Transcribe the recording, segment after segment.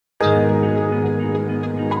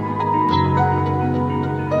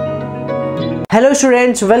Hello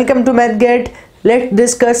students, welcome to MathGet. Let's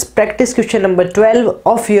discuss practice question number 12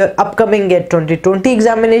 of your upcoming GATE 2020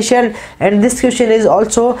 examination, and this question is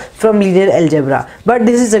also from linear algebra, but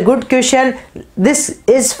this is a good question. This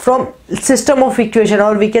is from system of equation,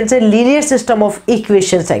 or we can say linear system of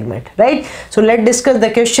equation segment, right? So let's discuss the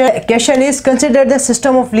question. Question is, consider the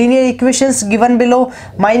system of linear equations given below.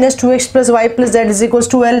 Minus 2x plus y plus z is equals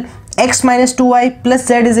to L, x minus 2y plus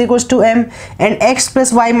z is equals to m, and x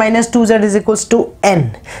plus y minus 2z is equals to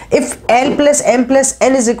n. If L plus m plus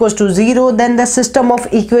n is equals to 0, then the system of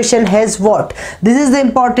equation has what? This is the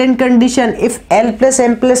important condition. If L plus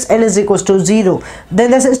m plus n is equals to 0,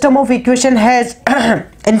 then the system of equation has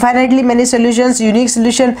infinitely many solutions, unique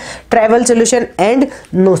solution, trivial solution, and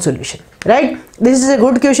no solution, right? This is a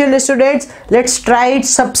good question students. Let's try it.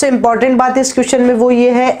 सबसे important बात इस question में वो ये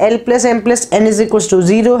है, L plus m plus n is equals to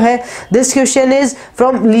 0 है. This question is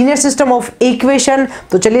from linear system of equation.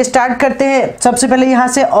 तो चलिए स्टार्ट करते हैं. सबसे पहले यहाँ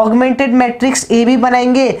से augmented matrix AB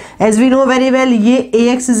बनाएंगे. As we know very well, ये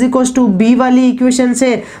AX is equals to B वाली इक्वेशन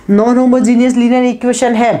से नॉन होमोजीनियस लीनियर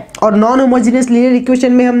इक्वेशन है, और नॉन होमोजीनियस लीनियर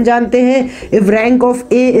इक्वेशन में हम जानते हैं if rank of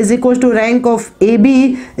A is equals to rank of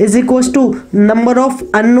AB is equals to number of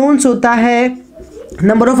unknowns होता है.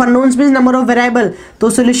 Number of unknowns means number of variable, तो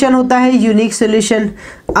solution होता है यूनिक सोल्यूशन.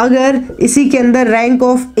 अगर इसी के अंदर rank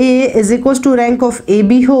of A is equals to rank of A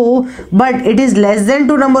B हो, but it is less than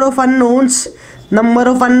to number of unknowns, number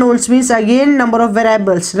of unknowns means again number of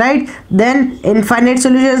variables, right, then infinite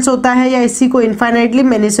solutions होता है, या इसी को infinitely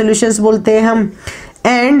many solutions बोलते हैं हम.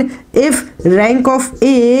 And if rank of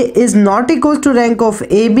A is not equal to rank of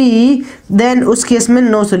AB, then उस case में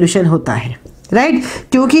नो सोल्यूशन होता है, राइट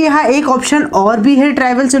क्योंकि यहाँ एक ऑप्शन और भी है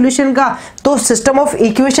ट्राइवल सॉल्यूशन का. तो सिस्टम ऑफ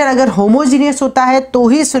इक्वेशन अगर होमोजीनियस होता है तो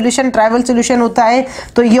ही सॉल्यूशन ट्राइवल सॉल्यूशन होता है,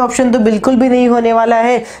 तो ये ऑप्शन तो बिल्कुल भी नहीं होने वाला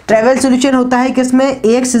है. ट्राइवल सॉल्यूशन होता है किसमें?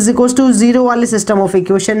 एक्स इज इक्वल्स टू 0 वाले सिस्टम ऑफ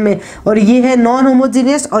इक्वेशन में, और ये है नॉन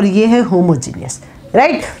होमोजीनियस और ये है होमोजीनियस,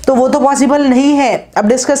 राइट तो वो तो पॉसिबल नहीं है. अब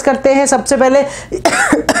डिस्कस करते हैं सबसे पहले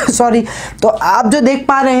सॉरी. तो आप जो देख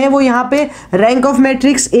पा रहे हैं वो यहाँ पे रैंक ऑफ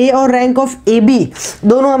मैट्रिक्स ए और रैंक ऑफ ए बी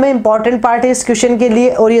दोनों हमें इंपॉर्टेंट पार्ट है इस क्वेश्चन के लिए,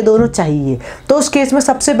 और ये दोनों चाहिए. तो उस केस में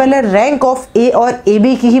सबसे पहले रैंक ऑफ ए और ए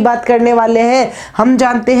बी की ही बात करने वाले हैं. हम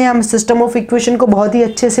जानते हैं, हम सिस्टम ऑफ इक्वेशन को बहुत ही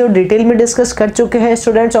अच्छे से और डिटेल में डिस्कस कर चुके हैं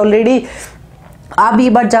स्टूडेंट्स ऑलरेडी. आप ये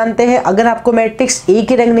बात जानते हैं, अगर आपको मैट्रिक्स ए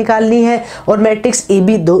की रैंक निकालनी है और मैट्रिक्स ए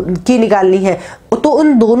बी की निकालनी है, तो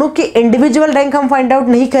उन दोनों के इंडिविजुअल रैंक हम फाइंड आउट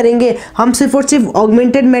नहीं करेंगे. हम सिर्फ और सिर्फ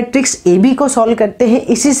ऑगमेंटेड मैट्रिक्स ए बी को सॉल्व करते हैं.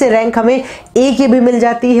 इसी से रैंक हमें ए की भी मिल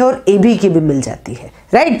जाती है और ए बी की भी मिल जाती है,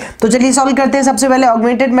 राइट. तो चलिए सॉल्व करते हैं. सबसे पहले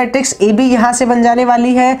ऑगमेंटेड मैट्रिक्स ए बी यहाँ से बन जाने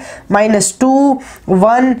वाली है -2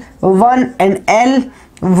 1 1 and L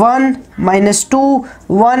 1 -2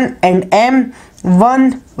 1 and M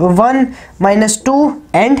 1 1 -2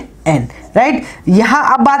 and n, right.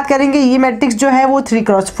 यहाँ अब बात करेंगे, ये मैट्रिक्स जो है वो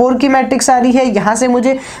 3x4 की मैट्रिक्स आ रही है. यहाँ से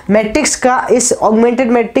मुझे मैट्रिक्स का इस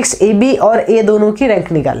ऑगमेंटेड मैट्रिक्स ए बी और ए दोनों की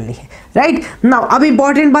रैंक निकालनी है, राइट. नाउ अब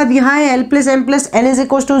इंपॉर्टेंट बात यहाँ है, L plus M plus N is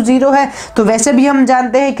equal to 0 है. तो वैसे भी हम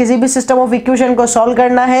जानते हैं किसी भी सिस्टम ऑफ इक्वेशन को सॉल्व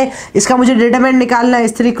करना है, इसका मुझे डिटरमिनेंट निकालना है,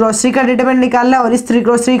 इस 3x3 का डिटरमिनेंट निकालना है और इस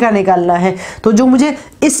 3x3 का निकालना है. तो जो मुझे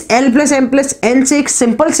इस L plus M plus N से एक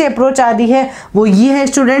सिंपल से अप्रोच आ रही है वो ये है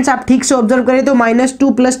स्टूडेंट्स. आप ठीक से ऑब्जर्व करें तो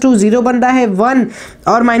 -2 + 2 0 बन रहा है 1,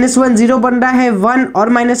 और -1 0 बन रहा है 1, और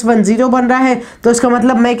 -1 0 बन रहा है. तो इसका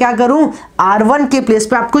मतलब मैं क्या करूं, R1 के प्लेस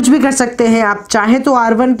पे आप कुछ भी कर सकते हैं. आप चाहे तो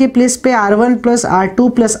R1 के प्लेस पे R1 + R2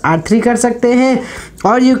 + R3 कर सकते हैं,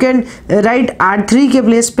 और यू कैन राइट R3 के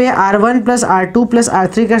प्लेस पे R1 + R2 +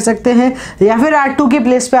 R3 कर सकते हैं, या फिर R2 के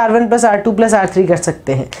प्लेस पे R1 + R2 + R3 कर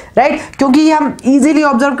सकते हैं, राइट. क्योंकि हम इजीली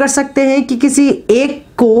ऑब्जर्व कर सकते हैं कि किसी एक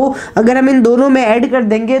को अगर हम इन दोनों में ऐड कर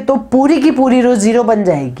देंगे तो पूरी की पूरी रो 0 बन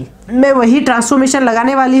जाएगी. मैं वही ट्रांसफॉर्मेशन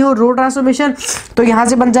लगाने वाली हूँ, रो ट्रांसफॉर्मेशन. तो यहाँ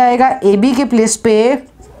से बन जाएगा ए बी के प्लेस पे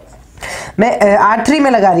मैं R3 में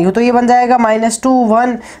लगा रही हूँ, तो ये बन जाएगा -2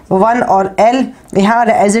 1 1 और L, यहाँ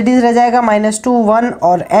एज इट इज रह जाएगा -2 1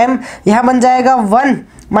 और M, यहाँ बन जाएगा 1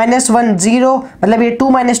 -1 0, मतलब ये 2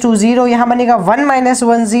 -2 0, यहाँ बनेगा 1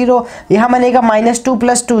 -1 0, यहाँ बनेगा -2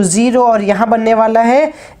 + 2 0, और यहाँ बनने वाला है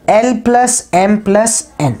L plus M plus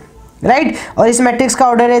N, right. और इस मैट्रिक्स का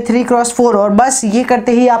ऑर्डर है 3x4, और बस ये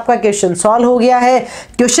करते ही आपका क्वेश्चन सॉल्व हो गया है.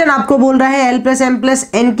 क्वेश्चन आपको बोल रहा है L plus M plus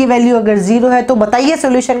N की वैल्यू अगर 0 है तो बताइए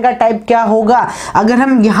सॉल्यूशन का टाइप क्या होगा. अगर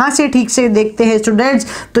हम यहाँ से ठीक से देखते हैं स्टूडेंट्स,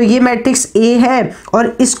 तो ये मैट्रिक्स A है,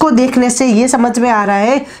 और इसको देखने से ये समझ में आ रहा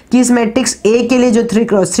है कि इस मैट्रिक्स A के लिए जो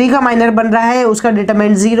 3x3 का माइनर बन रहा है उसका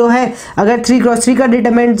डिटरमिनेंट 0 है. अगर 3x3 का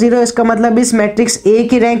डिटरमिनेंट 0 है, इसका मतलब इस मैट्रिक्स A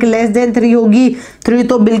की रैंक लेस देन 3 होगी. 3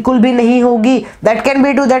 तो बिल्कुल भी नहीं होगी. That can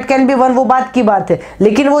be 2, that can be 1, वो बात की बात है,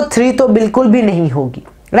 लेकिन वो 3 तो बिल्कुल भी नहीं होगी.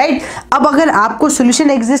 राइट। अब अगर आपको सॉल्यूशन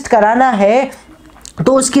एग्जिस्ट कराना है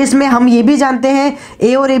तो उस केस में हम ये भी जानते हैं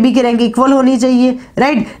ए और ए बी की रैंक इक्वल होनी चाहिए,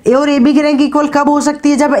 राइट। ए और ए बी की रैंक इक्वल कब हो सकती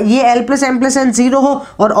है? जब ये L plus M plus N zero हो,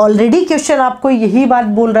 और ऑलरेडी क्वेश्चन आपको यही बात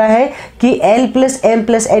बोल रहा है कि L plus M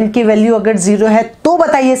plus N की वैल्यू अगर जीरो है तो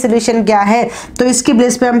बताइए सोल्यूशन क्या है। तो इसकी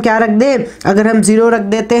बेस पे हम क्या रख दें? अगर हम जीरो रख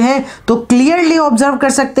देते हैं तो क्लियरली ऑब्जर्व कर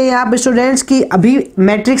सकते हैं आप स्टूडेंट्स की अभी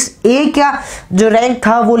मैट्रिक्स ए का जो रैंक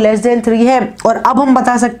था वो लेस देन 3 है, और अब हम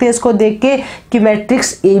बता सकते हैं इसको देख के कि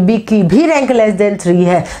मैट्रिक्स ए बी की भी रैंक लेस देन 3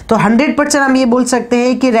 है। तो 100% हम ये बोल सकते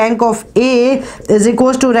हैं कि rank of A is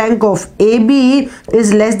equal to rank of A B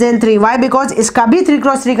is less than 3। Y? Because इसका भी 3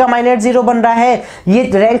 क्रॉस 3 का माइनर 0 बन रहा है। ये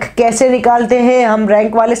रैंक कैसे निकालते हैं हम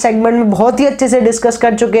रैंक वाले सेगमेंट में बहुत ही अच्छे से डिस्कस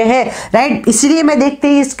कर चुके हैं, राइट। इसलिए मैं देखते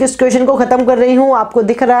ही इस क्वेश्चन को खत्म कर रही हूं। आपको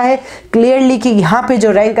दिख रहा है क्लियरली कि यहाँ पे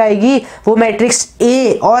जो रैंक आएगी वो मैट्रिक्स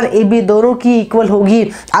ए और ए बी दोनों की इक्वल होगी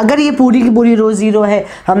अगर ये पूरी की पूरी रो 0 है।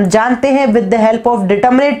 हम जानते हैं with the help of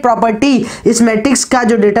determinant property इस मैट्रिक्स का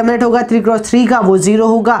जो डिटरमिनेंट होगा 3 क्रॉस 3 का वो 0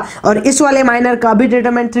 होगा, और इस वाले माइनर का भी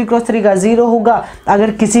डिटरमिनेंट 3 क्रॉस 3 का 0 होगा।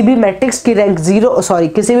 अगर किसी भी मैट्रिक्स की रैंक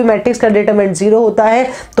किसी भी मैट्रिक्स का डिटरमिनेंट 0 होता है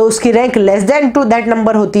तो उसकी rank less than to that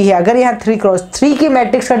number होती है। अगर यहाँ 3 क्रॉस 3 की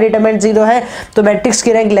मैट्रिक्स का डिटरमिनेंट 0 है तो मैट्रिक्स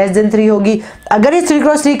की रैंक लेस देन 3 होगी। अगर इस 3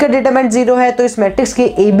 क्रॉस 3 का डिटरमिनेंट 0 है तो इस मैट्रिक्स की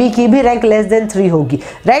ए बी की भी रैंक लेस देन 3 होगी,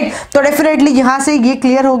 राइट। तो डेफिनेटली यहां से ये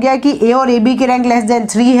क्लियर हो गया कि ए और ए बी की रैंक लेस देन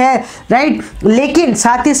 3 है, राइट। लेकिन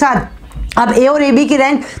साथ ही साथ अब ए और ए बी की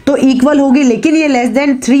रैंक तो इक्वल होगी, लेकिन ये लेस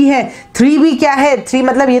देन 3 है। 3 भी क्या है? 3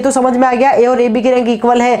 मतलब ये तो समझ में आ गया ए और ए बी की रैंक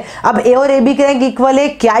इक्वल है। अब ए और ए बी की रैंक इक्वल है,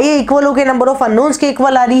 क्या ये इक्वल होकर नंबर ऑफ अननोन्स के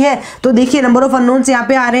इक्वल आ रही है? तो देखिए नंबर ऑफ अननोन्स यहाँ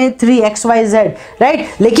पे आ रहे हैं 3xyz, राइट।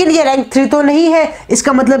 लेकिन ये रैंक 3 तो नहीं है।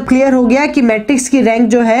 इसका मतलब क्लियर हो गया कि मैट्रिक्स की रैंक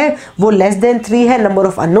जो है वो लेस देन 3 है, नंबर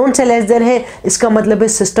ऑफ अननोन से लेस देन है। इसका मतलब है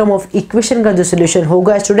सिस्टम ऑफ इक्वेशन का जो सोल्यूशन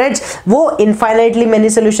होगा स्टूडेंट्स वो इनफाइनाइटली मेनी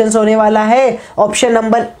सोल्यूशंस होने वाला है। ऑप्शन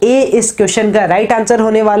नंबर ए इस क्वेश्चन का राइट आंसर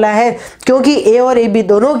होने वाला है, क्योंकि ए और ए बी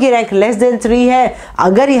दोनों की रैंक लेस देन 3 है।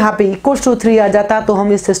 अगर यहाँ पे इक्वल टू 3 आ जाता तो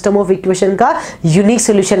हम इस सिस्टम ऑफ इक्वेशन का यूनिक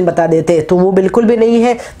सॉल्यूशन बता देते, तो वो बिल्कुल भी नहीं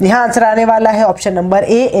है। यहाँ आंसर आने वाला है option number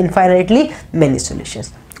A infinitely many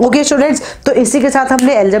solutions. Okay students, तो इसी के साथ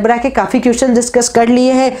हमने अलजेब्रा के काफ़ी क्वेश्चन डिस्कस कर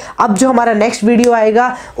लिए हैं। अब जो हमारा नेक्स्ट वीडियो आएगा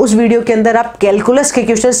उस वीडियो के अंदर आप कैलकुलस के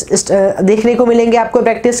क्वेश्चंस देखने को मिलेंगे, आपको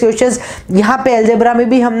प्रैक्टिस क्वेश्चंस। यहाँ पे अलजेब्रा में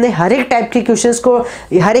भी हमने हर एक टाइप के क्वेश्चंस को,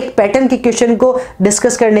 हर एक पैटर्न के क्वेश्चन को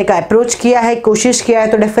डिस्कस करने का अप्रोच किया है, कोशिश किया है।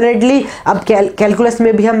 तो डेफिनेटली अब कैलकुलस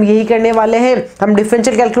में भी हम यही करने वाले हैं। हम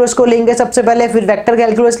डिफरेंशियल कैलकुलस को लेंगे सबसे पहले, फिर वेक्टर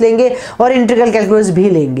कैलकुलस लेंगे और इंटीग्रल कैलकुलस भी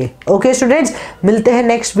लेंगे। ओके स्टूडेंट्स, मिलते हैं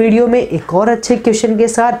नेक्स्ट वीडियो में एक और अच्छे क्वेश्चन के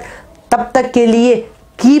साथ। तब तक के लिए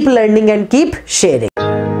keep learning and keep sharing.